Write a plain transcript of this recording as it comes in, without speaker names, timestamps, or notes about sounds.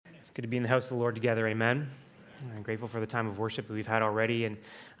It's good to be in the house of the Lord together, amen. I'm grateful for the time of worship that we've had already, and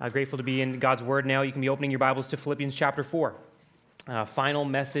grateful to be in God's Word now. You can be opening your Bibles to Philippians chapter 4. Final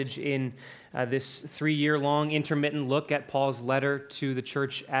message in this 3-year-long intermittent look at Paul's letter to the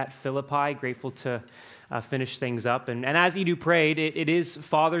church at Philippi. Grateful to finish things up. And as Edu prayed, it is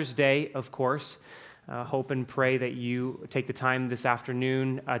Father's Day, of course. Hope and pray that you take the time this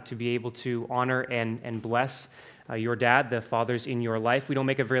afternoon to be able to honor and bless your dad, the fathers in your life. We don't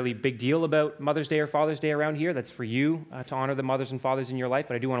make a really big deal about Mother's Day or Father's Day around here. That's for you to honor the mothers and fathers in your life.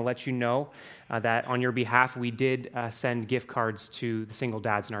 But I do want to let you know that on your behalf, we did send gift cards to the single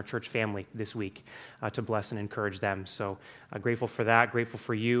dads in our church family this week to bless and encourage them. So grateful for that, grateful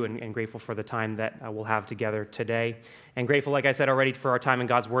for you, and grateful for the time that we'll have together today. And grateful, like I said already, for our time in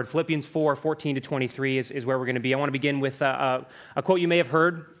God's Word. Philippians 4, 14 to 23 is where we're going to be. I want to begin with a quote you may have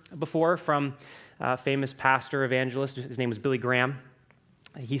heard before from famous pastor, evangelist. His name was Billy Graham.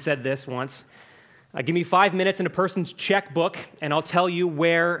 He said this once: give me 5 minutes in a person's checkbook, and I'll tell you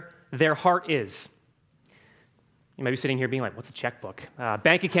where their heart is. You might be sitting here being like, what's a checkbook?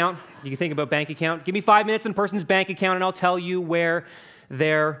 Bank account. You can think about bank account. Give me 5 minutes in a person's bank account, and I'll tell you where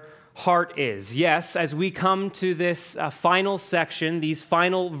their heart is. Yes, as we come to this final section, these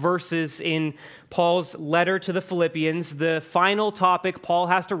final verses in Paul's letter to the Philippians, the final topic Paul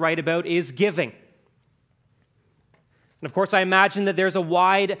has to write about is giving. And of course, I imagine that there's a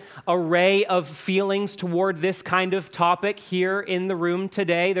wide array of feelings toward this kind of topic here in the room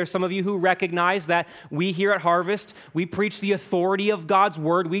today. There's some of you who recognize that we here at Harvest, we preach the authority of God's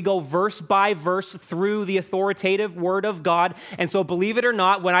Word. We go verse by verse through the authoritative Word of God. And so believe it or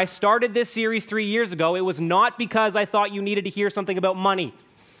not, when I started this series 3 years ago, it was not because I thought you needed to hear something about money.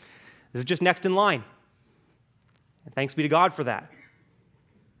 This is just next in line. And thanks be to God for that.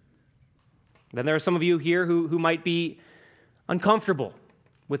 Then there are some of you here who might be uncomfortable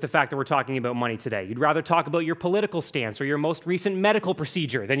with the fact that we're talking about money today. You'd rather talk about your political stance or your most recent medical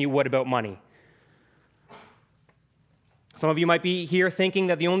procedure than you would about money. Some of you might be here thinking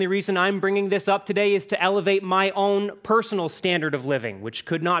that the only reason I'm bringing this up today is to elevate my own personal standard of living, which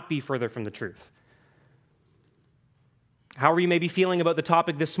could not be further from the truth. However you may be feeling about the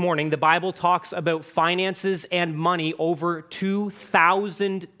topic this morning, the Bible talks about finances and money over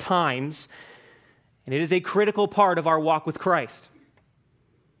 2,000 times, and it is a critical part of our walk with Christ.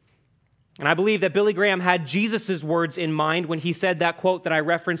 And I believe that Billy Graham had Jesus' words in mind when he said that quote that I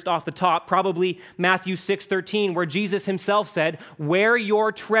referenced off the top, probably Matthew 6:13, where Jesus himself said, "Where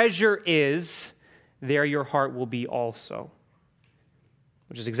your treasure is, there your heart will be also."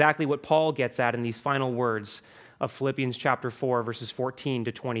 Which is exactly what Paul gets at in these final words of Philippians chapter 4, verses 14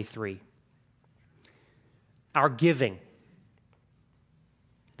 to 23. Our giving,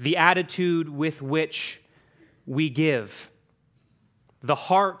 the attitude with which we give, the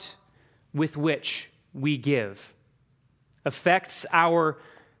heart with which we give, affects our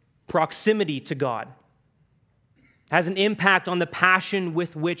proximity to God, has an impact on the passion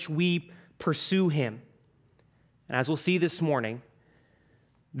with which we pursue Him. And as we'll see this morning,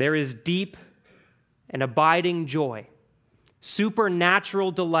 there is deep and abiding joy,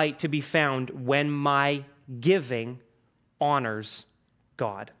 supernatural delight to be found when my giving honors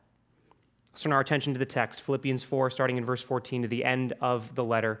God. Let's turn our attention to the text, Philippians 4, starting in verse 14 to the end of the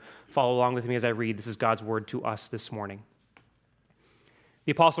letter. Follow along with me as I read. This is God's word to us this morning.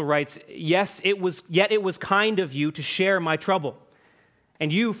 The apostle writes, "Yes, yet it was kind of you to share my trouble.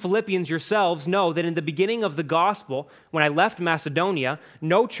 And you, Philippians yourselves, know that in the beginning of the gospel, when I left Macedonia,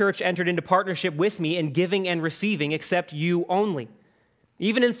 no church entered into partnership with me in giving and receiving except you only.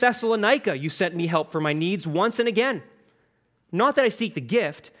 Even in Thessalonica, you sent me help for my needs once and again. Not that I seek the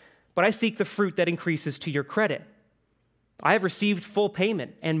gift, but I seek the fruit that increases to your credit. I have received full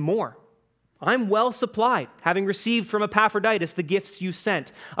payment and more. I'm well supplied, having received from Epaphroditus the gifts you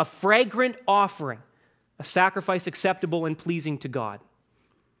sent, a fragrant offering, a sacrifice acceptable and pleasing to God.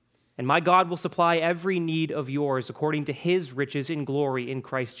 And my God will supply every need of yours according to His riches in glory in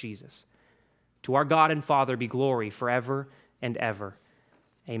Christ Jesus. To our God and Father be glory forever and ever.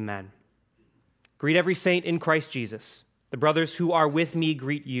 Amen. Greet every saint in Christ Jesus. The brothers who are with me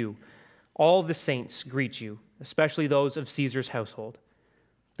greet you. All the saints greet you, especially those of Caesar's household.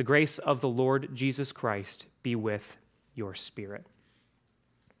 The grace of the Lord Jesus Christ be with your spirit."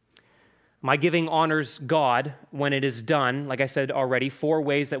 My giving honors God when it is done, like I said already, 4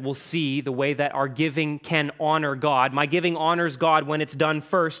 ways that we'll see the way that our giving can honor God. My giving honors God when it's done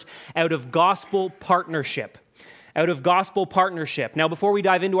first out of gospel partnership. out of gospel partnership. Now, before we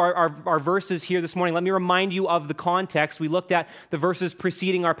dive into our verses here this morning, let me remind you of the context. We looked at the verses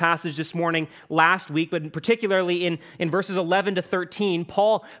preceding our passage this morning last week, but particularly in verses 11 to 13,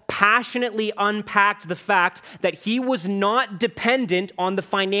 Paul passionately unpacked the fact that he was not dependent on the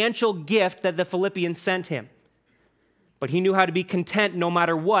financial gift that the Philippians sent him. But he knew how to be content no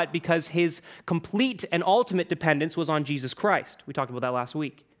matter what, because his complete and ultimate dependence was on Jesus Christ. We talked about that last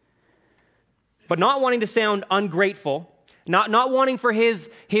week. But not wanting to sound ungrateful, not wanting for his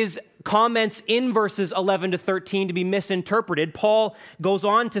comments in verses 11 to 13 to be misinterpreted, Paul goes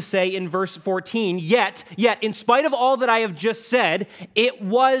on to say in verse 14, yet, in spite of all that I have just said, it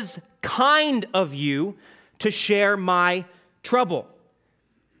was kind of you to share my trouble.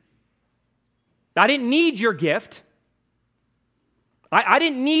 I didn't need your gift. I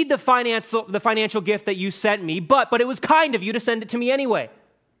didn't need the financial gift that you sent me, but it was kind of you to send it to me anyway.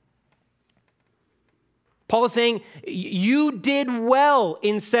 Paul is saying, you did well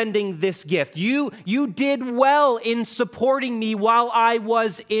in sending this gift. You did well in supporting me while I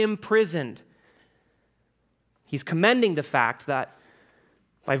was imprisoned. He's commending the fact that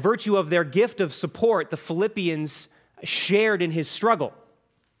by virtue of their gift of support, the Philippians shared in his struggle.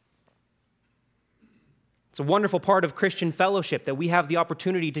 It's a wonderful part of Christian fellowship that we have the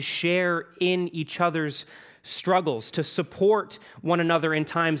opportunity to share in each other's struggles, to support one another in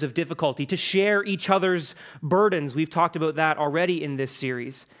times of difficulty, to share each other's burdens. We've talked about that already in this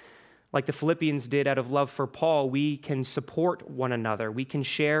series. Like the Philippians did out of love for Paul, we can support one another. We can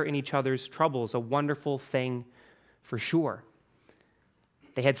share in each other's troubles, a wonderful thing for sure.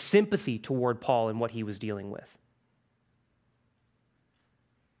 They had sympathy toward Paul and what he was dealing with.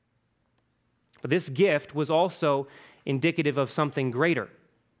 But this gift was also indicative of something greater.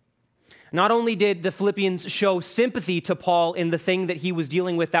 Not only did the Philippians show sympathy to Paul in the thing that he was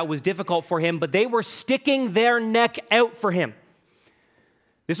dealing with that was difficult for him, but they were sticking their neck out for him.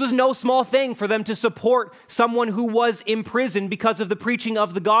 This was no small thing for them to support someone who was imprisoned because of the preaching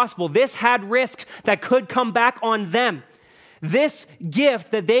of the gospel. This had risks that could come back on them. This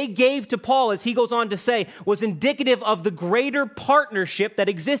gift that they gave to Paul, as he goes on to say, was indicative of the greater partnership that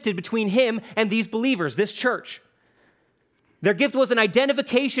existed between him and these believers, this church. Their gift was an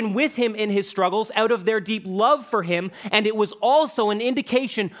identification with him in his struggles out of their deep love for him, and it was also an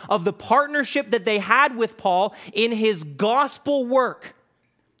indication of the partnership that they had with Paul in his gospel work,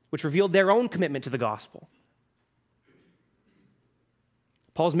 which revealed their own commitment to the gospel.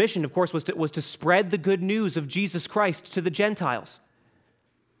 Paul's mission, of course, was to spread the good news of Jesus Christ to the Gentiles.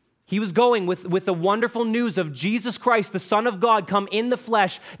 He was going with the wonderful news of Jesus Christ, the Son of God, come in the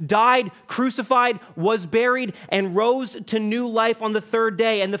flesh, died, crucified, was buried, and rose to new life on the third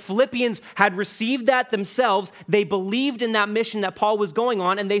day. And the Philippians had received that themselves. They believed in that mission that Paul was going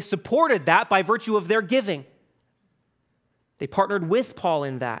on, and they supported that by virtue of their giving. They partnered with Paul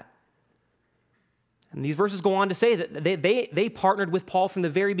in that. And these verses go on to say that they partnered with Paul from the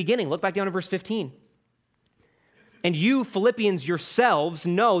very beginning. Look back down to verse 15. And you, Philippians, yourselves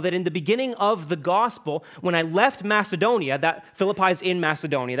know that in the beginning of the gospel, when I left Macedonia, that Philippi's in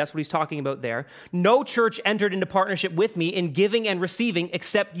Macedonia, that's what he's talking about there, no church entered into partnership with me in giving and receiving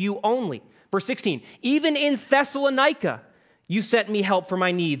except you only. Verse 16, even in Thessalonica, you sent me help for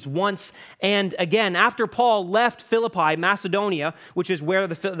my needs once and again. After Paul left Philippi, Macedonia, which is where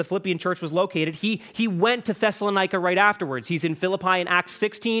the Philippian church was located, he went to Thessalonica right afterwards. He's in Philippi in Acts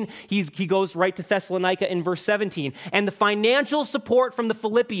 16. He goes right to Thessalonica in verse 17. And the financial support from the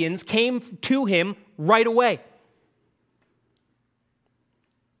Philippians came to him right away.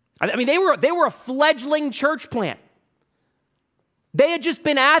 I mean, they were a fledgling church plant. They had just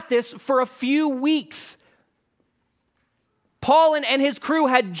been at this for a few weeks. Paul and his crew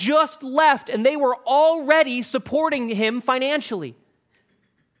had just left, and they were already supporting him financially.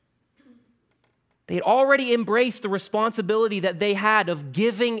 They had already embraced the responsibility that they had of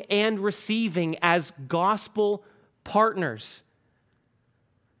giving and receiving as gospel partners.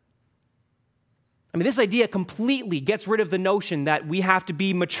 I mean, this idea completely gets rid of the notion that we have to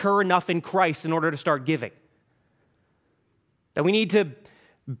be mature enough in Christ in order to start giving. That we need to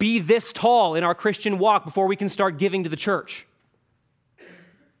be this tall in our Christian walk before we can start giving to the church.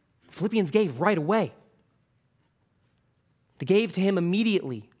 Philippians gave right away. They gave to him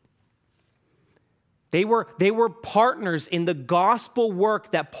immediately. They were partners in the gospel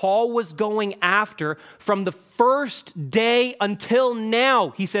work that Paul was going after from the first day until now,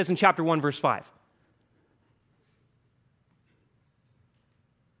 he says in chapter 1, verse 5.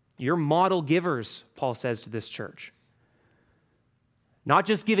 You're model givers, Paul says to this church. Not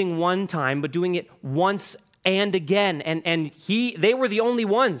just giving one time, but doing it once and again. And they were the only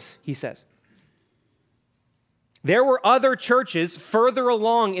ones, he says. There were other churches further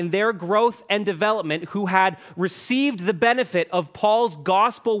along in their growth and development who had received the benefit of Paul's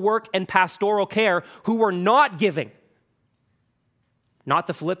gospel work and pastoral care who were not giving. Not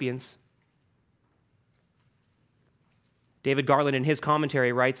the Philippians. David Garland in his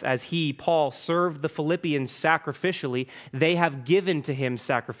commentary writes, as he, Paul, served the Philippians sacrificially, they have given to him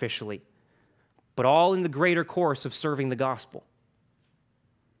sacrificially, but all in the greater course of serving the gospel.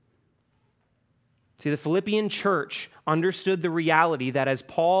 See, the Philippian church understood the reality that as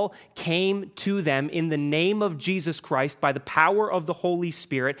Paul came to them in the name of Jesus Christ by the power of the Holy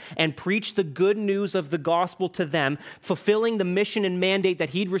Spirit and preached the good news of the gospel to them, fulfilling the mission and mandate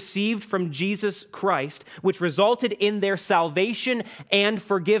that he'd received from Jesus Christ, which resulted in their salvation and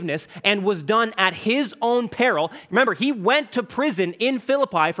forgiveness and was done at his own peril. Remember, he went to prison in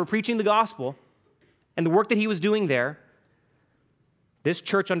Philippi for preaching the gospel and the work that he was doing there. This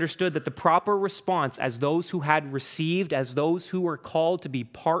church understood that the proper response as those who had received, as those who were called to be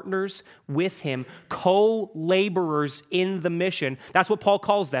partners with him, co-laborers in the mission, that's what Paul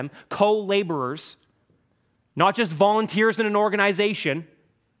calls them, co-laborers, not just volunteers in an organization.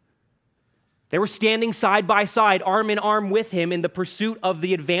 They were standing side by side, arm in arm with him in the pursuit of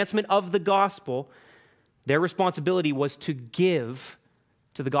the advancement of the gospel. Their responsibility was to give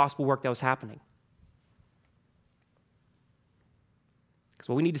to the gospel work that was happening. Because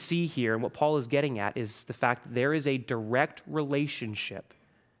what we need to see here, and what Paul is getting at, is the fact that there is a direct relationship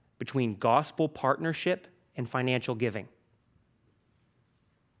between gospel partnership and financial giving.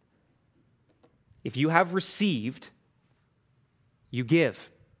 If you have received, you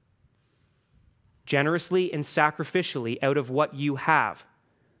give generously and sacrificially out of what you have.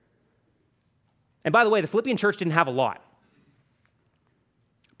 And by the way, the Philippian church didn't have a lot.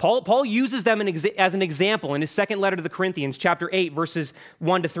 Paul uses them as an example in his second letter to the Corinthians, chapter 8, verses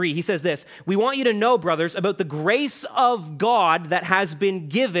 1 to 3. He says this, "We want you to know, brothers, about the grace of God that has been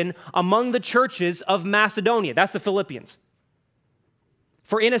given among the churches of Macedonia." That's the Philippians.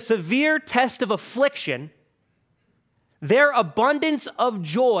 "For in a severe test of affliction, their abundance of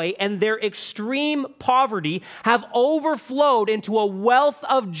joy and their extreme poverty have overflowed into a wealth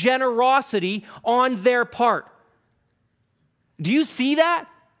of generosity on their part." Do you see that?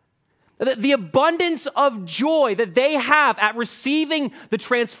 The abundance of joy that they have at receiving the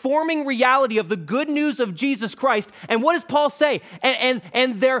transforming reality of the good news of Jesus Christ. And what does Paul say?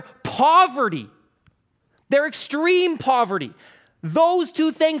 And their poverty, their extreme poverty, those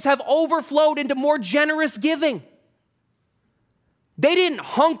two things have overflowed into more generous giving. They didn't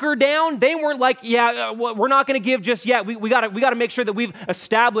hunker down. They weren't like, we're not going to give just yet. We got to make sure that we've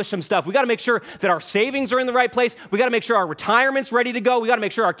established some stuff. We got to make sure that our savings are in the right place. We got to make sure our retirement's ready to go. We got to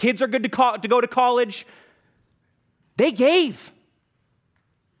make sure our kids are good to go to college. They gave.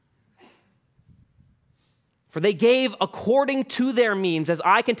 For they gave according to their means, as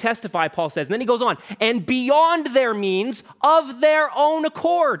I can testify, Paul says. And then he goes on, and beyond their means of their own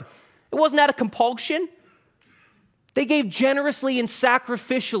accord. It wasn't out of compulsion. They gave generously and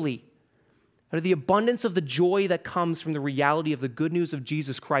sacrificially out of the abundance of the joy that comes from the reality of the good news of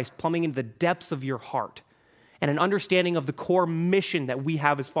Jesus Christ plumbing into the depths of your heart and an understanding of the core mission that we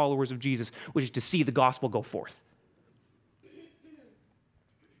have as followers of Jesus, which is to see the gospel go forth.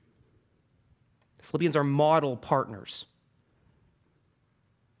 The Philippians are model partners.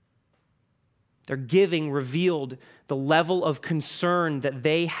 Their giving revealed the level of concern that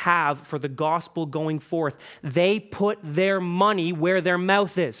they have for the gospel going forth. They put their money where their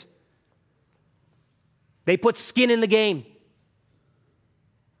mouth is. They put skin in the game.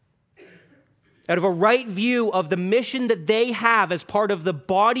 Out of a right view of the mission that they have as part of the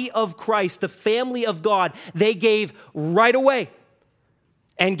body of Christ, the family of God, they gave right away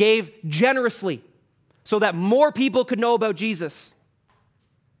and gave generously so that more people could know about Jesus.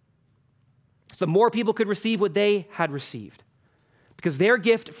 So more people could receive what they had received. Because their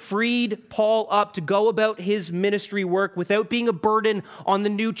gift freed Paul up to go about his ministry work without being a burden on the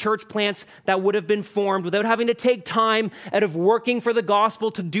new church plants that would have been formed, without having to take time out of working for the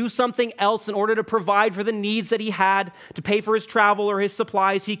gospel to do something else in order to provide for the needs that he had, to pay for his travel or his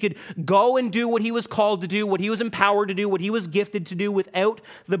supplies. He could go and do what he was called to do, what he was empowered to do, what he was gifted to do without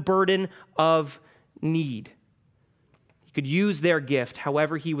the burden of need. He could use their gift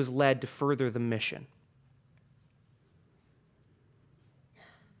however he was led to further the mission.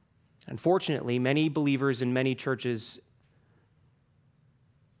 Unfortunately, many believers in many churches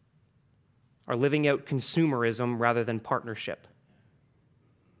are living out consumerism rather than partnership.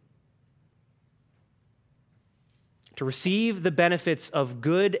 To receive the benefits of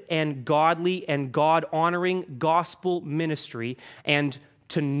good and godly and God-honoring gospel ministry and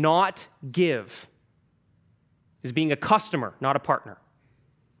to not give is being a customer, not a partner.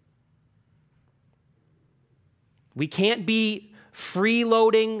 We can't be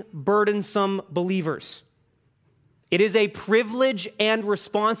freeloading, burdensome believers. It is a privilege and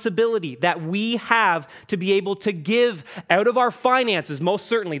responsibility that we have to be able to give out of our finances, most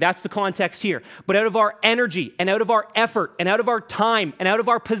certainly, that's the context here, but out of our energy and out of our effort and out of our time and out of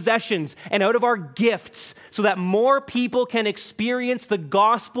our possessions and out of our gifts so that more people can experience the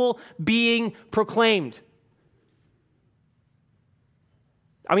gospel being proclaimed.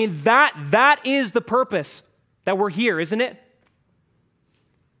 I mean, that is the purpose that we're here, isn't it?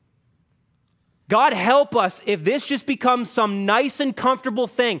 God help us if this just becomes some nice and comfortable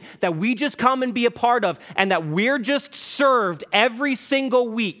thing that we just come and be a part of and that we're just served every single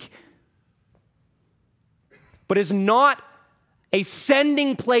week, but is not a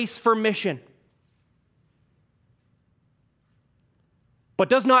sending place for mission, but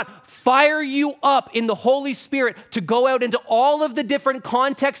does not fire you up in the Holy Spirit to go out into all of the different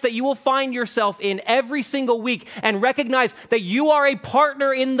contexts that you will find yourself in every single week and recognize that you are a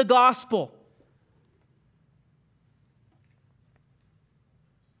partner in the gospel.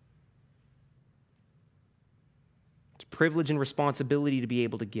 Privilege and responsibility to be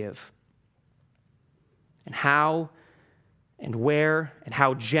able to give. And how and where and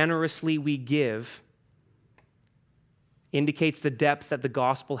how generously we give indicates the depth that the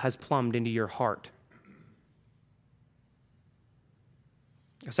gospel has plumbed into your heart.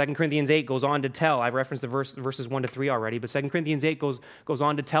 2 Corinthians 8 goes on to tell, I've referenced the verses 1 to 3 already, but 2 Corinthians 8 goes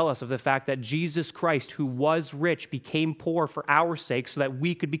on to tell us of the fact that Jesus Christ, who was rich, became poor for our sake so that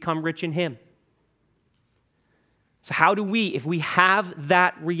we could become rich in him. So how do we, if we have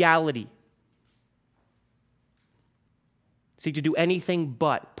that reality, seek to do anything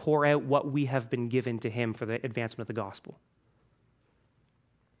but pour out what we have been given to him for the advancement of the gospel?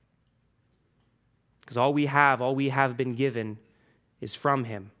 Because all we have been given is from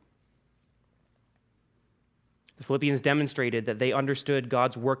him. The Philippians demonstrated that they understood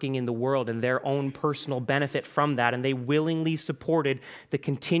God's working in the world and their own personal benefit from that, and they willingly supported the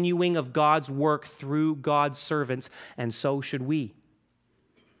continuing of God's work through God's servants, and so should we.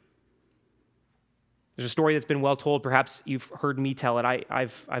 There's a story that's been well told. Perhaps you've heard me tell it.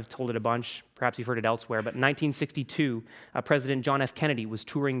 I've told it a bunch. Perhaps you've heard it elsewhere. But in 1962, President John F. Kennedy was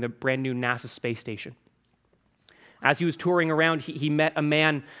touring the brand new NASA space station. As he was touring around, he met a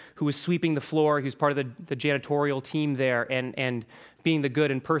man who was sweeping the floor. He was part of the janitorial team there, and being the good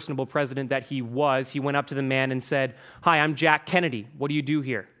and personable president that he was, he went up to the man and said, "Hi, I'm Jack Kennedy. What do you do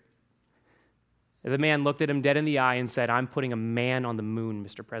here?" The man looked at him dead in the eye and said, "I'm putting a man on the moon,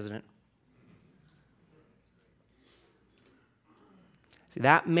 Mr. President." See,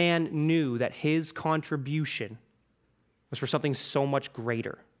 that man knew that his contribution was for something so much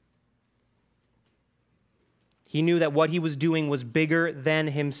greater. He knew that what he was doing was bigger than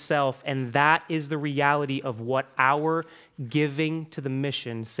himself, and that is the reality of what our giving to the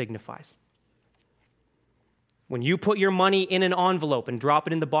mission signifies. When you put your money in an envelope and drop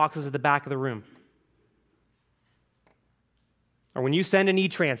it in the boxes at the back of the room, or when you send an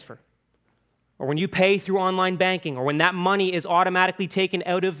e-transfer, or when you pay through online banking, or when that money is automatically taken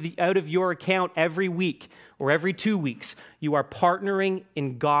out of your account every week or every 2 weeks, you are partnering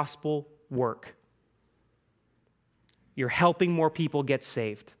in gospel work. You're helping more people get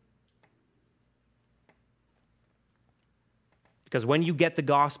saved. Because when you get the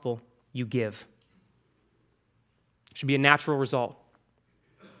gospel, you give. It should be a natural result.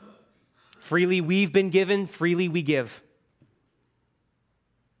 Freely we've been given, freely we give.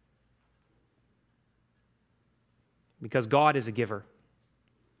 Because God is a giver.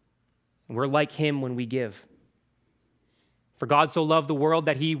 And we're like him when we give. For God so loved the world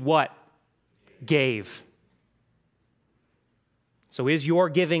that he what? Gave. So is your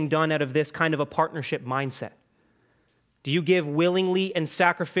giving done out of this kind of a partnership mindset? Do you give willingly and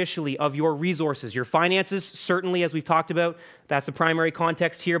sacrificially of your resources, your finances, certainly, as we've talked about, that's the primary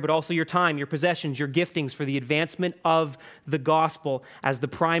context here, but also your time, your possessions, your giftings for the advancement of the gospel as the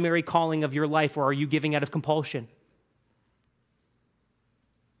primary calling of your life, or are you giving out of compulsion?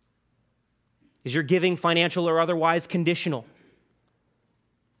 Is your giving financial or otherwise conditional?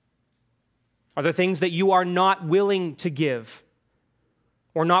 Are there things that you are not willing to give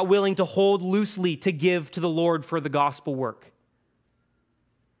or not willing to hold loosely to give to the Lord for the gospel work?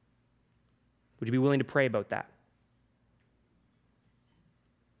 Would you be willing to pray about that?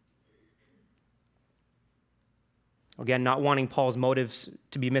 Again, not wanting Paul's motives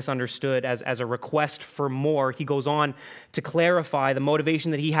to be misunderstood as a request for more, he goes on to clarify the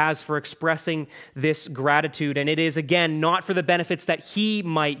motivation that he has for expressing this gratitude. And it is, again, not for the benefits that he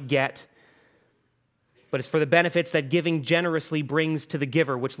might get, but it's for the benefits that giving generously brings to the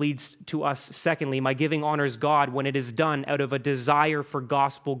giver, which leads to us, secondly, my giving honors God when it is done out of a desire for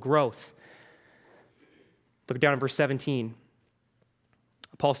gospel growth. Look down at verse 17.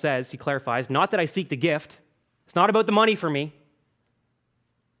 Paul says, he clarifies, not that I seek the gift. It's not about the money for me,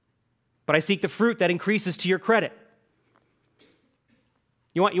 but I seek the fruit that increases to your credit.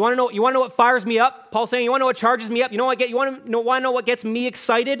 You want to know what fires me up? Paul's saying, you want to know what charges me up? You want to know what gets me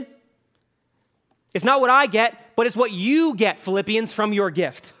excited? It's not what I get, but it's what you get, Philippians, from your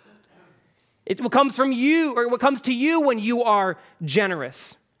gift. It's what comes from you, or what comes to you when you are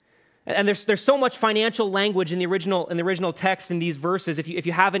generous. And there's so much financial language in the original text in these verses. If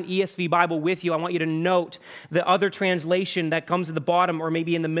you have an ESV Bible with you, I want you to note the other translation that comes at the bottom or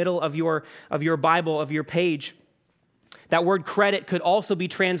maybe in the middle of your Bible, of your page. That word credit could also be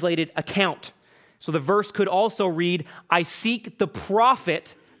translated account. So the verse could also read, I seek the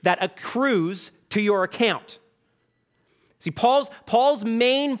profit that accrues to your account. See, Paul's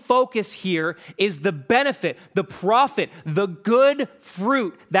main focus here is the benefit, the profit, the good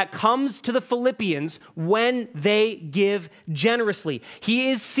fruit that comes to the Philippians when they give generously. He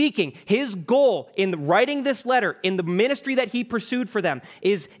is seeking, his goal in writing this letter, in the ministry that he pursued for them,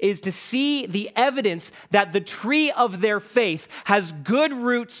 is to see the evidence that the tree of their faith has good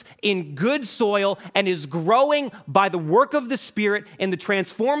roots in good soil and is growing by the work of the Spirit in the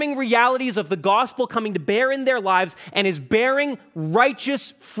transforming realities of the gospel coming to bear in their lives and is bearing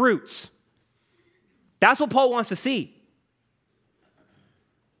righteous fruits. That's what Paul wants to see.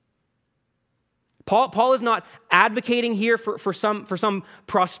 Paul is not advocating here for some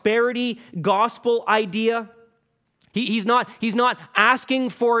prosperity gospel idea. He's not asking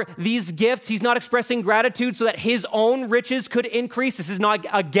for these gifts. He's not expressing gratitude so that his own riches could increase. This is not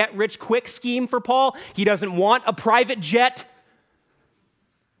a get-rich-quick scheme for Paul. He doesn't want a private jet.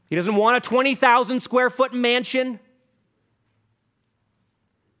 He doesn't want a 20,000 square foot mansion.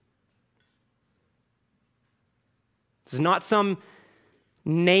 This is not some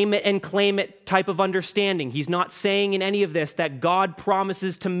name it and claim it type of understanding. He's not saying in any of this that God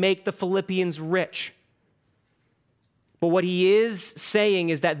promises to make the Philippians rich. But what he is saying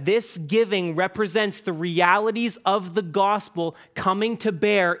is that this giving represents the realities of the gospel coming to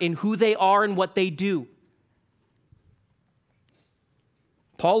bear in who they are and what they do.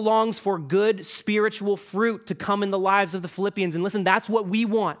 Paul longs for good spiritual fruit to come in the lives of the Philippians. And listen, that's what we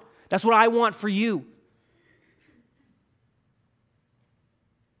want. That's what I want for you.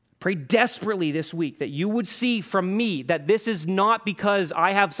 Pray desperately this week that you would see from me that this is not because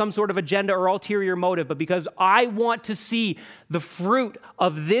I have some sort of agenda or ulterior motive, but because I want to see the fruit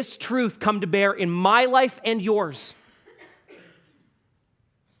of this truth come to bear in my life and yours.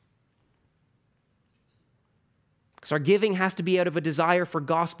 Because our giving has to be out of a desire for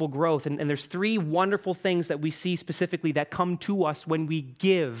gospel growth. And there's three wonderful things that we see specifically that come to us when we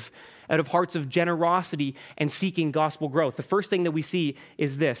give out of hearts of generosity and seeking gospel growth. The first thing that we see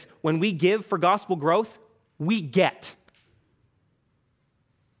is this. When we give for gospel growth, we get.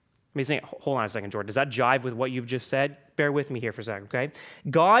 Hold on a second, Jordan. Does that jive with what you've just said? Bear with me here for a second, okay?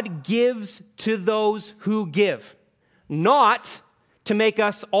 God gives to those who give, not to make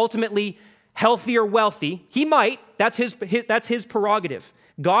us ultimately healthy or wealthy. He might. That's his prerogative.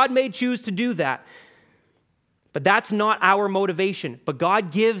 God may choose to do that. But that's not our motivation. But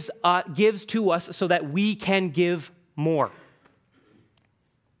God gives to us so that we can give more.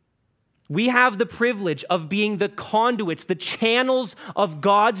 We have the privilege of being the conduits, the channels of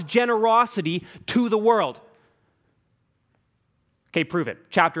God's generosity to the world. Okay, prove it.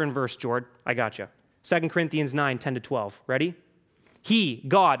 Chapter and verse, Jord. I got you. 2 Corinthians 9, 10-12. Ready? He,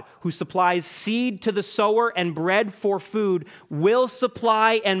 God, who supplies seed to the sower and bread for food, will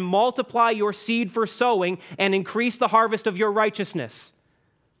supply and multiply your seed for sowing and increase the harvest of your righteousness.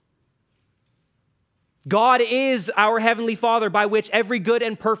 God is our heavenly Father by which every good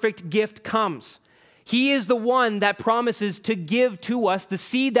and perfect gift comes. He is the one that promises to give to us the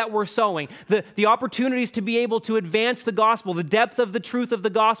seed that we're sowing, the opportunities to be able to advance the gospel, the depth of the truth of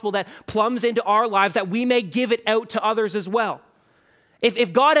the gospel that plumbs into our lives, that we may give it out to others as well.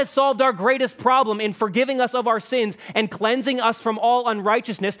 If God has solved our greatest problem in forgiving us of our sins and cleansing us from all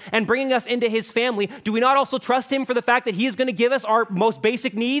unrighteousness and bringing us into his family, do we not also trust him for the fact that he is going to give us our most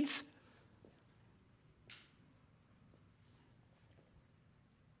basic needs?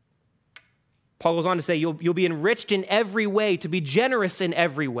 Paul goes on to say, you'll be enriched in every way, to be generous in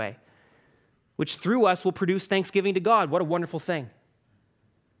every way, which through us will produce thanksgiving to God. What a wonderful thing.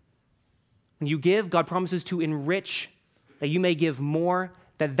 When you give, God promises to enrich, that you may give more,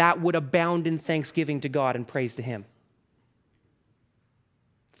 that would abound in thanksgiving to God and praise to him.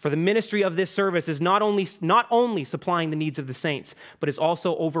 For the ministry of this service is not only supplying the needs of the saints, but is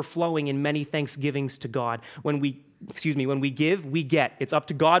also overflowing in many thanksgivings to God. When we give, we get. It's up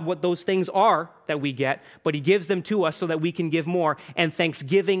to God what those things are that we get, but he gives them to us so that we can give more, and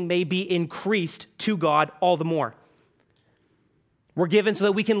thanksgiving may be increased to God all the more. We're given so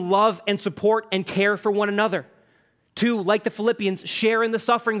that we can love and support and care for one another. To, like the Philippians, share in the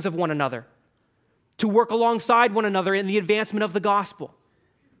sufferings of one another. To work alongside one another in the advancement of the gospel.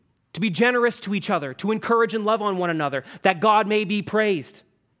 To be generous to each other, to encourage and love on one another, that God may be praised.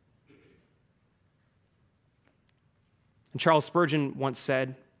 And Charles Spurgeon once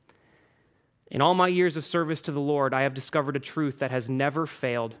said, "In all my years of service to the Lord, I have discovered a truth that has never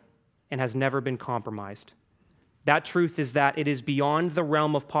failed and has never been compromised. That truth is that it is beyond the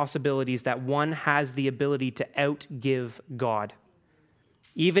realm of possibilities that one has the ability to outgive God.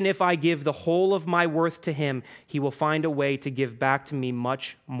 Even if I give the whole of my worth to him, he will find a way to give back to me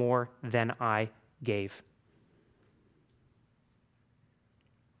much more than I gave."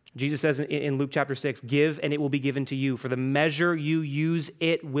 Jesus says in Luke chapter 6, "Give and it will be given to you. For the measure you use,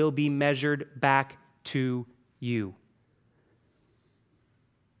 it will be measured back to you."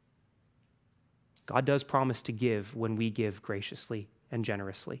 God does promise to give when we give graciously and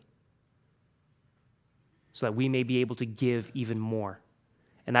generously, so that we may be able to give even more.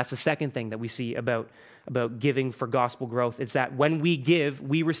 And that's the second thing that we see about giving for gospel growth. It's that when we give,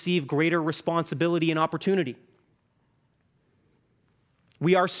 we receive greater responsibility and opportunity.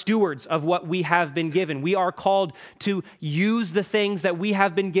 We are stewards of what we have been given. We are called to use the things that we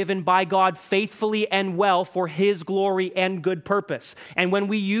have been given by God faithfully and well for his glory and good purpose. And when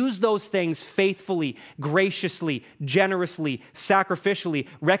we use those things faithfully, graciously, generously, sacrificially,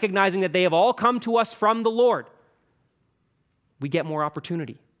 recognizing that they have all come to us from the Lord, we get more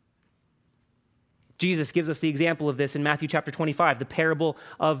opportunity. Jesus gives us the example of this in Matthew chapter 25, the parable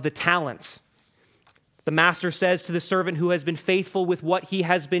of the talents. The master says to the servant who has been faithful with what he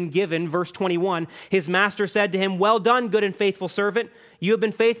has been given, verse 21, his master said to him, "Well done, good and faithful servant. You have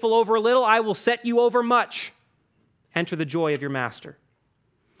been faithful over a little, I will set you over much. Enter the joy of your master."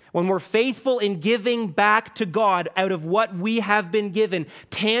 When we're faithful in giving back to God out of what we have been given,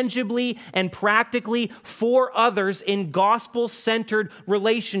 tangibly and practically for others in gospel-centered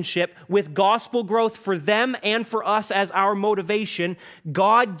relationship with gospel growth for them and for us as our motivation,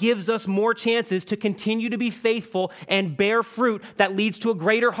 God gives us more chances to continue to be faithful and bear fruit that leads to a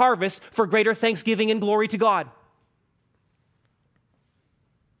greater harvest for greater thanksgiving and glory to God.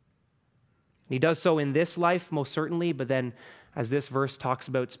 He does so in this life, most certainly, but then as this verse talks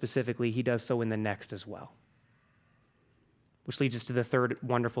about specifically, he does so in the next as well. Which leads us to the third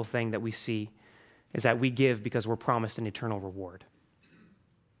wonderful thing that we see, is that we give because we're promised an eternal reward.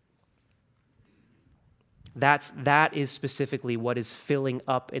 That is specifically what is filling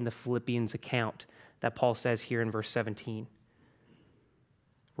up in the Philippians account that Paul says here in verse 17.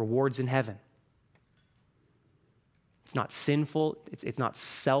 Rewards in heaven. It's not sinful, it's not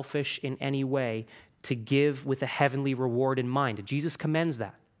selfish in any way to give with a heavenly reward in mind. Jesus commends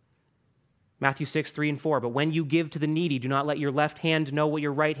that. Matthew 6, 3 and 4, "But when you give to the needy, do not let your left hand know what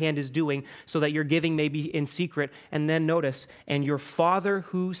your right hand is doing, so that your giving may be in secret." And then notice, "And your Father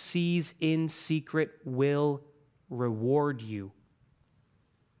who sees in secret will reward you."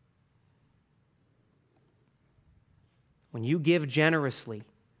 When you give generously,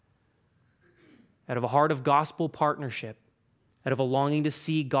 out of a heart of gospel partnership, out of a longing to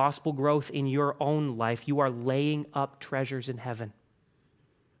see gospel growth in your own life, you are laying up treasures in heaven.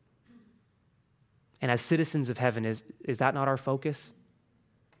 And as citizens of heaven, is that not our focus?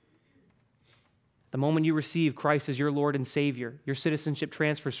 The moment you receive Christ as your Lord and Savior, your citizenship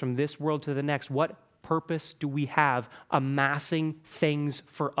transfers from this world to the next. What purpose do we have amassing things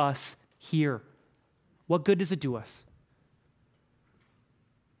for us here? What good does it do us?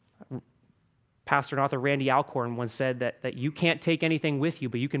 Pastor and author Randy Alcorn once said that you can't take anything with you,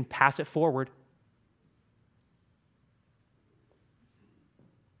 but you can pass it forward.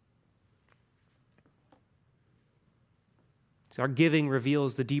 So our giving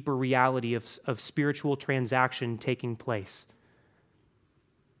reveals the deeper reality of spiritual transaction taking place.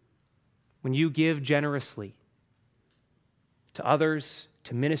 When you give generously to others,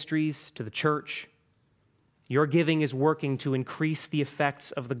 to ministries, to the church, your giving is working to increase the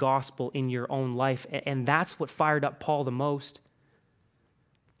effects of the gospel in your own life. And that's what fired up Paul the most.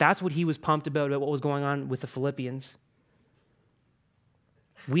 That's what he was pumped about what was going on with the Philippians.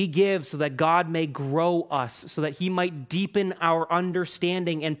 We give so that God may grow us, so that he might deepen our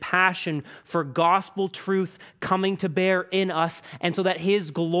understanding and passion for gospel truth coming to bear in us, and so that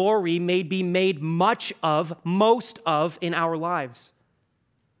his glory may be made much of, most of, in our lives.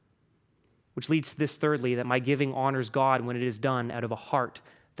 Which leads to this thirdly, that my giving honors God when it is done out of a heart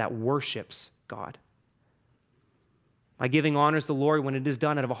that worships God. My giving honors the Lord when it is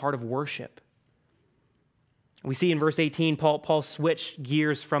done out of a heart of worship. We see in verse 18, Paul switched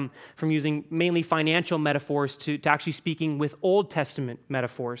gears from using mainly financial metaphors to actually speaking with Old Testament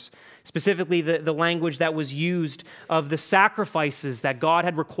metaphors, specifically the language that was used of the sacrifices that God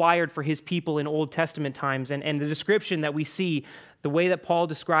had required for his people in Old Testament times. And the description that we see, the way that Paul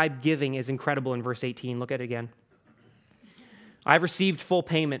described giving is incredible in verse 18. Look at it again. I've received full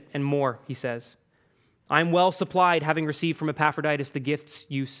payment and more, he says. I'm well supplied, having received from Epaphroditus the gifts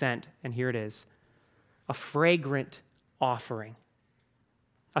you sent. And here it is. A fragrant offering,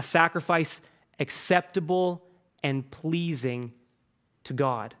 a sacrifice acceptable and pleasing to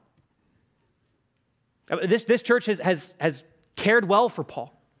God. This church has cared well for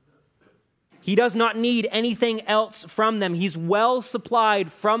Paul. He does not need anything else from them. He's well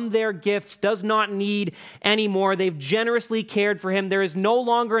supplied from their gifts, does not need any more. They've generously cared for him. There is no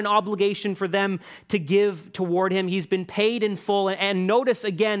longer an obligation for them to give toward him. He's been paid in full. And notice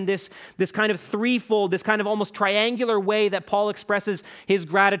again this kind of threefold, this kind of almost triangular way that Paul expresses his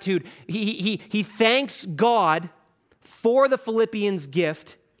gratitude. He thanks God for the Philippians'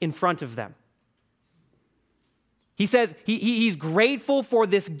 gift in front of them. He says he's grateful for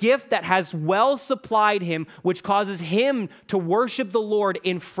this gift that has well supplied him, which causes him to worship the Lord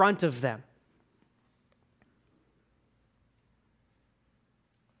in front of them.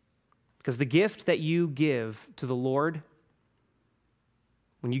 Because the gift that you give to the Lord,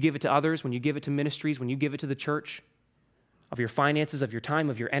 when you give it to others, when you give it to ministries, when you give it to the church, of your finances, of your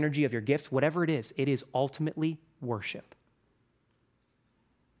time, of your energy, of your gifts, whatever it is ultimately worship.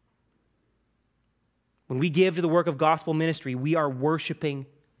 When we give to the work of gospel ministry, we are worshiping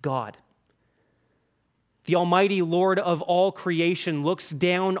God. The Almighty Lord of all creation looks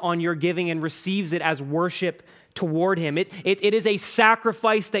down on your giving and receives it as worship toward Him. It is a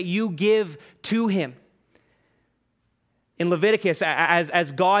sacrifice that you give to Him. In Leviticus,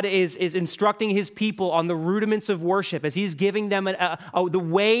 as God is instructing His people on the rudiments of worship, as He's giving them the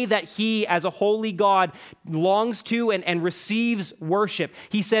way that He, as a holy God, longs to and receives worship,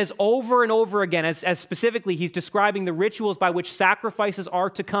 He says over and over again, as specifically He's describing the rituals by which sacrifices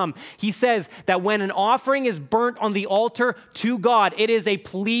are to come, He says that when an offering is burnt on the altar to God, it is a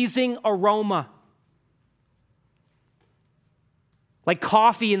pleasing aroma. Like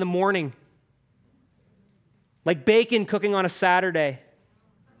coffee in the morning. Like bacon cooking on a Saturday.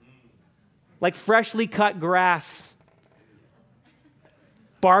 Like freshly cut grass.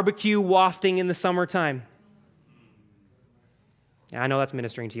 Barbecue wafting in the summertime. Yeah, I know that's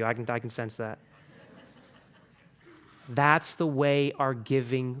ministering to you. I can sense that. That's the way our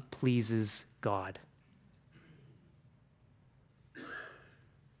giving pleases God.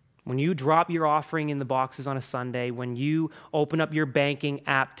 When you drop your offering in the boxes on a Sunday, when you open up your banking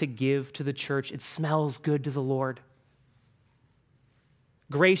app to give to the church, it smells good to the Lord.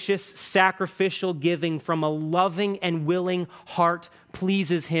 Gracious, sacrificial giving from a loving and willing heart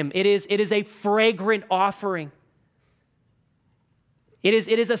pleases Him. It is a fragrant offering. It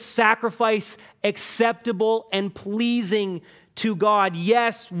is a sacrifice acceptable and pleasing to God.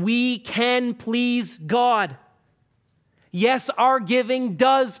 Yes, we can please God. Yes, our giving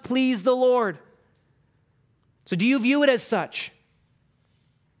does please the Lord. So do you view it as such?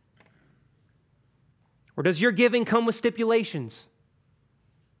 Or does your giving come with stipulations?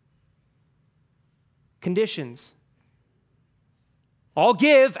 Conditions? I'll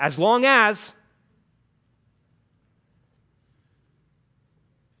give as long as.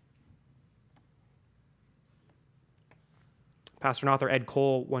 Pastor and author Ed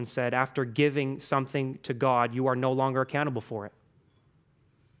Cole once said, after giving something to God, you are no longer accountable for it.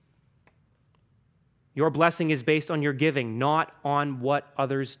 Your blessing is based on your giving, not on what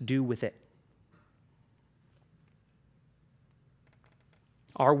others do with it.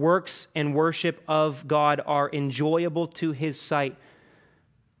 Our works and worship of God are enjoyable to His sight,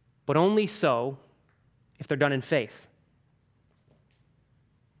 but only so if they're done in faith.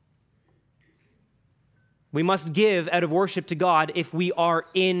 We must give out of worship to God if we are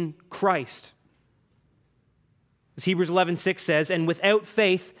in Christ. As Hebrews 11:6 says, and without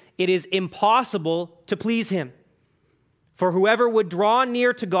faith it is impossible to please Him. For whoever would draw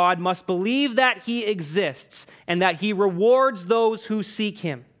near to God must believe that He exists and that He rewards those who seek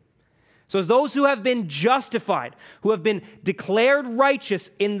Him. So as those who have been justified, who have been declared righteous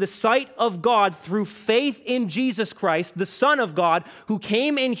in the sight of God through faith in Jesus Christ, the Son of God, who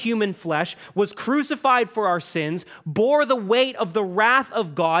came in human flesh, was crucified for our sins, bore the weight of the wrath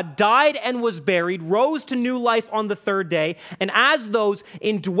of God, died and was buried, rose to new life on the third day, and as those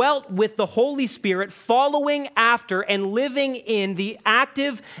indwelt with the Holy Spirit, following after and living in the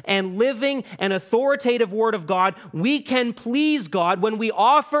active and living and authoritative Word of God, we can please God when we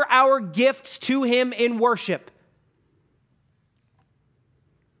offer our gifts to Him in worship.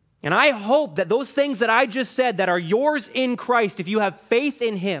 And I hope that those things that I just said that are yours in Christ, if you have faith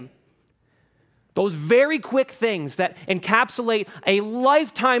in Him, those very quick things that encapsulate a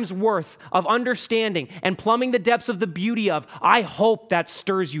lifetime's worth of understanding and plumbing the depths of the beauty of, I hope that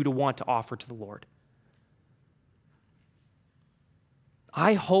stirs you to want to offer to the Lord.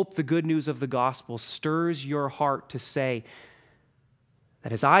 I hope the good news of the gospel stirs your heart to say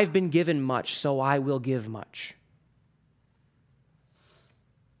that as I've been given much, so I will give much.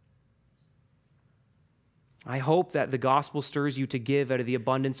 I hope that the gospel stirs you to give out of the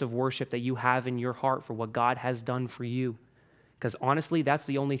abundance of worship that you have in your heart for what God has done for you. Because honestly, that's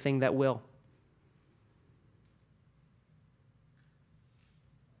the only thing that will.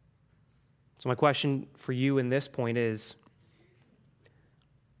 So my question for you in this point is,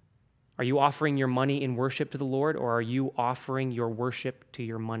 are you offering your money in worship to the Lord, or are you offering your worship to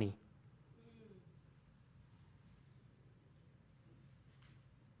your money?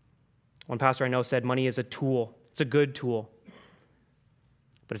 One pastor I know said money is a tool. It's a good tool,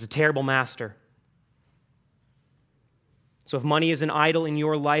 but it's a terrible master. So if money is an idol in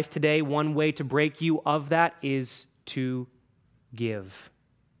your life today, one way to break you of that is to give.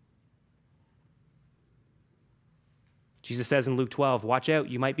 Jesus says in Luke 12, watch out,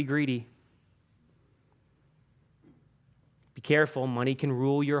 you might be greedy. Be careful, money can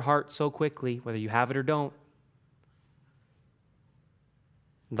rule your heart so quickly, whether you have it or don't.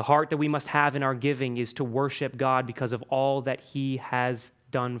 The heart that we must have in our giving is to worship God because of all that He has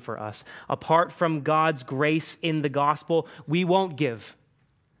done for us. Apart from God's grace in the gospel, we won't give.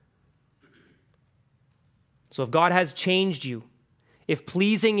 So if God has changed you, if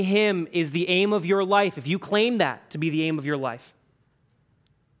pleasing Him is the aim of your life, if you claim that to be the aim of your life,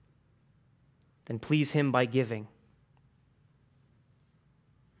 then please Him by giving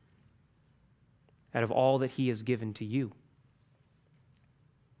out of all that He has given to you.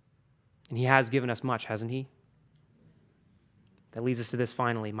 And He has given us much, hasn't He? That leads us to this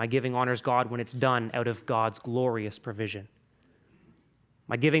finally. My giving honors God when it's done out of God's glorious provision.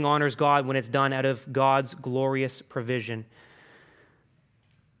 My giving honors God when it's done out of God's glorious provision.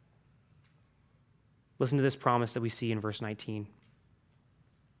 Listen to this promise that we see in verse 19.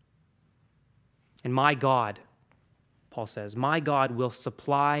 And my God, Paul says, my God will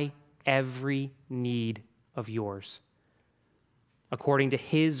supply every need of yours according to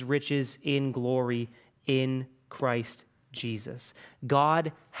His riches in glory in Christ Jesus.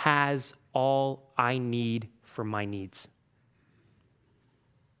 God has all I need for my needs.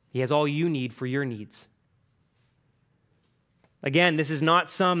 He has all you need for your needs. Again, this is not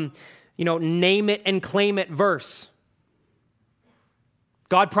some, name it and claim it verse.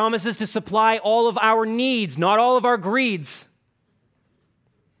 God promises to supply all of our needs, not all of our greeds.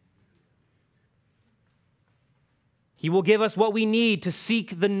 He will give us what we need to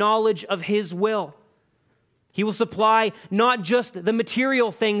seek the knowledge of His will. He will supply not just the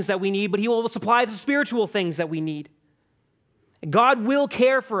material things that we need, but He will supply the spiritual things that we need. God will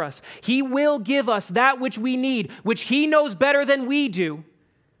care for us. He will give us that which we need, which He knows better than we do.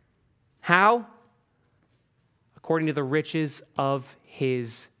 How? According to the riches of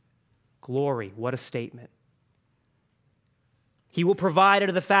His glory. What a statement. He will provide out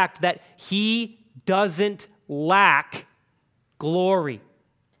of the fact that He doesn't lack glory.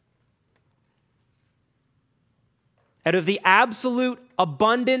 Out of the absolute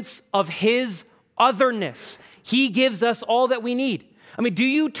abundance of His otherness, He gives us all that we need. I mean, do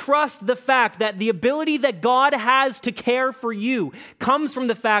you trust the fact that the ability that God has to care for you comes from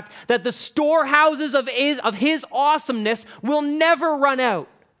the fact that the storehouses of His awesomeness will never run out?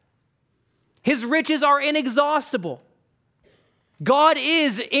 His riches are inexhaustible. God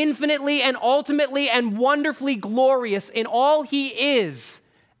is infinitely and ultimately and wonderfully glorious in all He is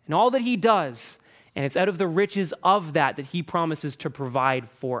and all that He does. And it's out of the riches of that He promises to provide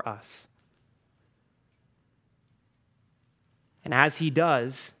for us. And as He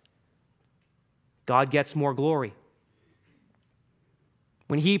does, God gets more glory.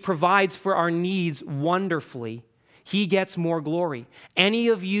 When He provides for our needs wonderfully, He gets more glory. Any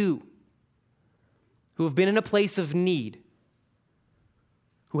of you who have been in a place of need,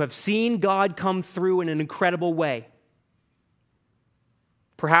 who have seen God come through in an incredible way,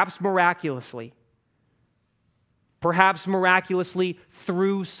 perhaps miraculously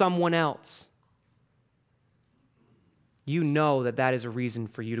through someone else, you know that that is a reason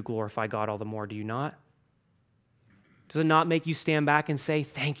for you to glorify God all the more, do you not? Does it not make you stand back and say,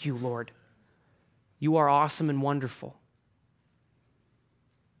 "Thank you, Lord. You are awesome and wonderful"?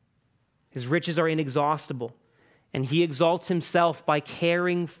 His riches are inexhaustible, and he exalts himself by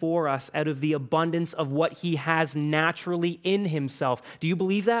caring for us out of the abundance of what he has naturally in himself. Do you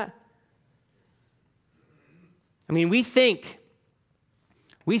believe that? I mean, we think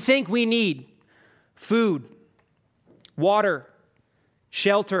we need food, water,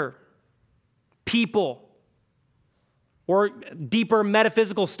 shelter, people, or deeper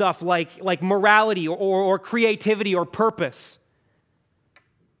metaphysical stuff like morality or creativity or purpose,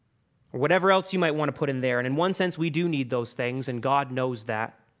 or whatever else you might want to put in there. And in one sense, we do need those things, and God knows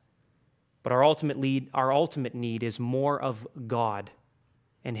that. But our ultimate need is more of God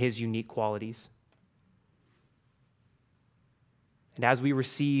and his unique qualities. And as we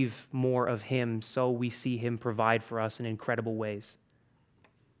receive more of him, so we see him provide for us in incredible ways.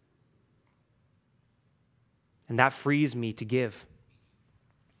 And that frees me to give.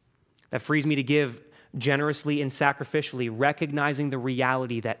 That frees me to give generously and sacrificially, recognizing the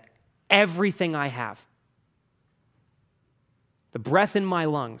reality that everything I have, the breath in my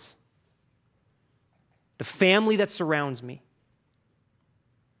lungs, the family that surrounds me,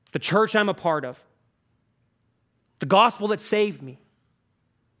 the church I'm a part of, the gospel that saved me,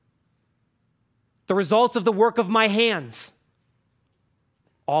 the results of the work of my hands,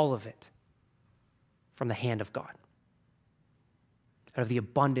 all of it from the hand of God, out of the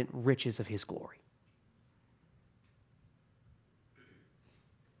abundant riches of his glory.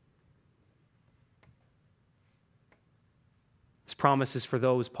 This promise is for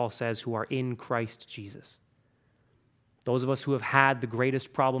those, Paul says, who are in Christ Jesus. Those of us who have had the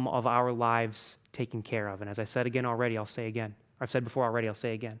greatest problem of our lives taken care of. And as I said again already, I'll say again. Or I've said before already, I'll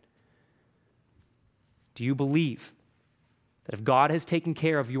say again. Do you believe that if God has taken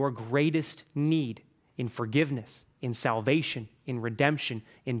care of your greatest need in forgiveness, in salvation, in redemption,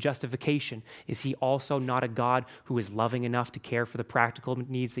 in justification, is he also not a God who is loving enough to care for the practical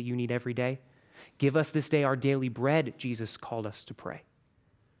needs that you need every day? Give us this day our daily bread, Jesus called us to pray.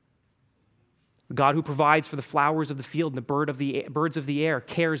 The God who provides for the flowers of the field and the birds of the air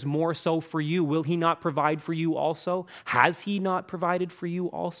cares more so for you. Will he not provide for you also? Has he not provided for you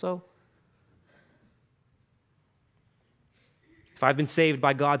also? If I've been saved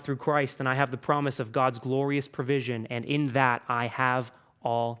by God through Christ, then I have the promise of God's glorious provision, and in that I have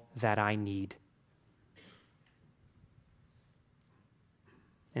all that I need.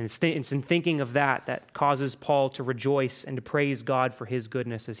 And it's in thinking of that causes Paul to rejoice and to praise God for his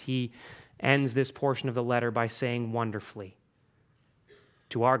goodness as he ends this portion of the letter by saying wonderfully,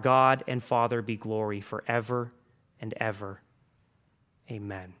 "To our God and Father be glory forever and ever.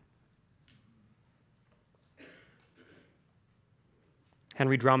 Amen."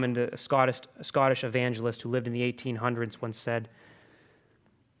 Henry Drummond, a Scottish evangelist who lived in the 1800s, once said,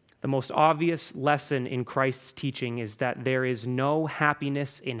 "The most obvious lesson in Christ's teaching is that there is no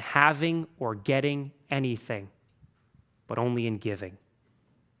happiness in having or getting anything, but only in giving."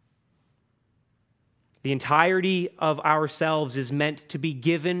 The entirety of ourselves is meant to be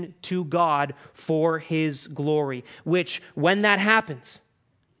given to God for his glory, which, when that happens,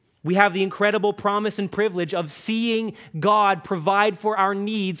 we have the incredible promise and privilege of seeing God provide for our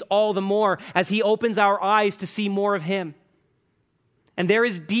needs all the more as he opens our eyes to see more of him. And there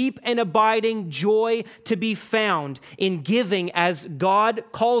is deep and abiding joy to be found in giving as God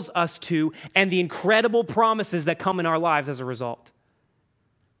calls us to, and the incredible promises that come in our lives as a result.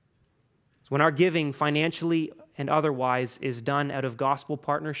 So when our giving, financially and otherwise, is done out of gospel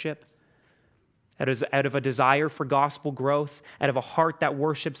partnership, out of a desire for gospel growth, out of a heart that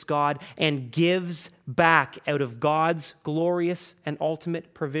worships God and gives back out of God's glorious and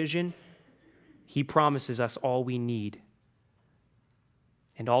ultimate provision, he promises us all we need.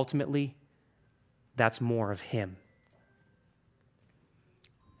 And ultimately, that's more of him.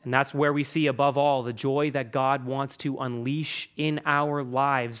 And that's where we see, above all, the joy that God wants to unleash in our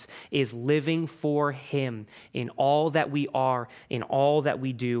lives is living for him in all that we are, in all that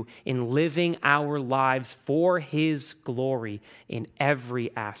we do, in living our lives for his glory in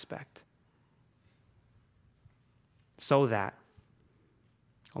every aspect. So that,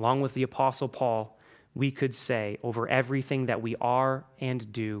 along with the Apostle Paul, we could say over everything that we are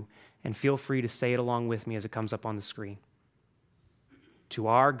and do, and feel free to say it along with me as it comes up on the screen. To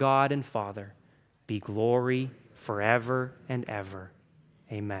our God and Father be glory forever and ever.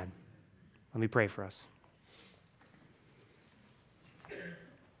 Amen. Let me pray for us.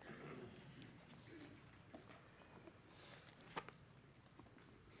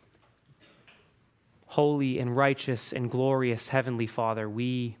 Holy and righteous and glorious Heavenly Father,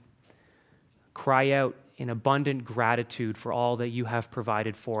 we cry out in abundant gratitude for all that you have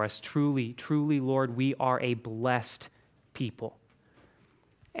provided for us. Truly, truly, Lord, we are a blessed people.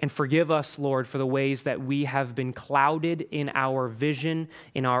 And forgive us, Lord, for the ways that we have been clouded in our vision,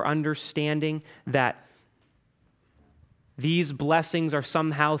 in our understanding that these blessings are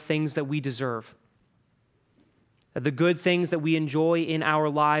somehow things that we deserve. That the good things that we enjoy in our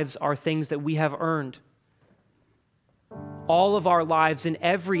lives are things that we have earned. All of our lives in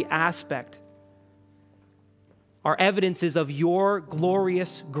every aspect are evidences of your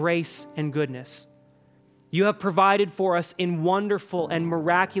glorious grace and goodness. You have provided for us in wonderful and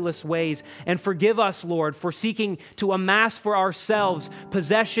miraculous ways. And forgive us, Lord, for seeking to amass for ourselves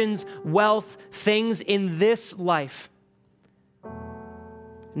possessions, wealth, things in this life.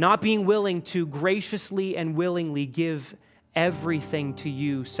 Not being willing to graciously and willingly give everything to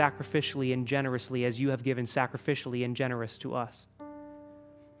you sacrificially and generously as you have given sacrificially and generous to us.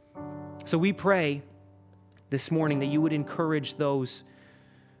 So we pray this morning that you would encourage those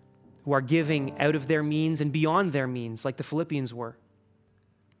who are giving out of their means and beyond their means, like the Philippians were.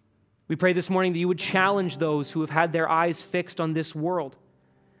 We pray this morning that you would challenge those who have had their eyes fixed on this world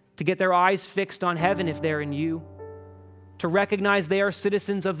to get their eyes fixed on heaven if they're in you, to recognize they are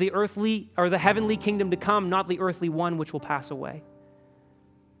citizens of the earthly or the heavenly kingdom to come, not the earthly one which will pass away.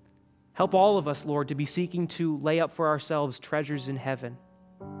 Help all of us, Lord, to be seeking to lay up for ourselves treasures in heaven.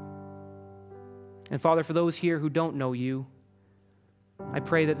 And Father, for those here who don't know you, I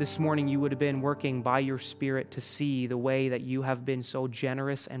pray that this morning you would have been working by your Spirit to see the way that you have been so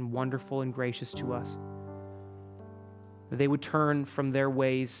generous and wonderful and gracious to us. That they would turn from their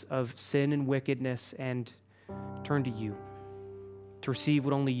ways of sin and wickedness and turn to you to receive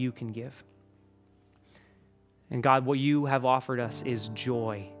what only you can give. And God, what you have offered us is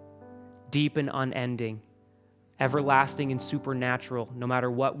joy, deep and unending, everlasting and supernatural, no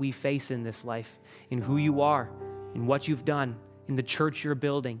matter what we face in this life, in who you are, in what you've done, in the church you're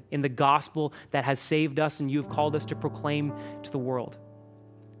building, in the gospel that has saved us and you have called us to proclaim to the world.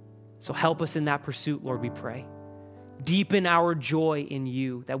 So help us in that pursuit, Lord, we pray. Deepen our joy in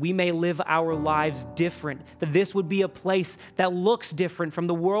you, that we may live our lives different, that this would be a place that looks different from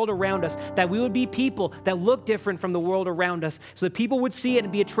the world around us, that we would be people that look different from the world around us, so that people would see it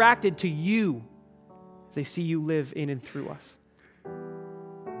and be attracted to you as they see you live in and through us.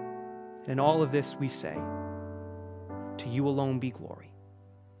 And in all of this we say, to you alone be glory,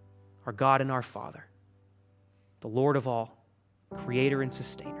 our God and our Father, the Lord of all, creator and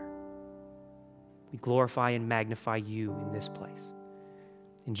sustainer. We glorify and magnify you in this place.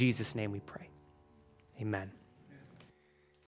 In Jesus' name we pray. Amen.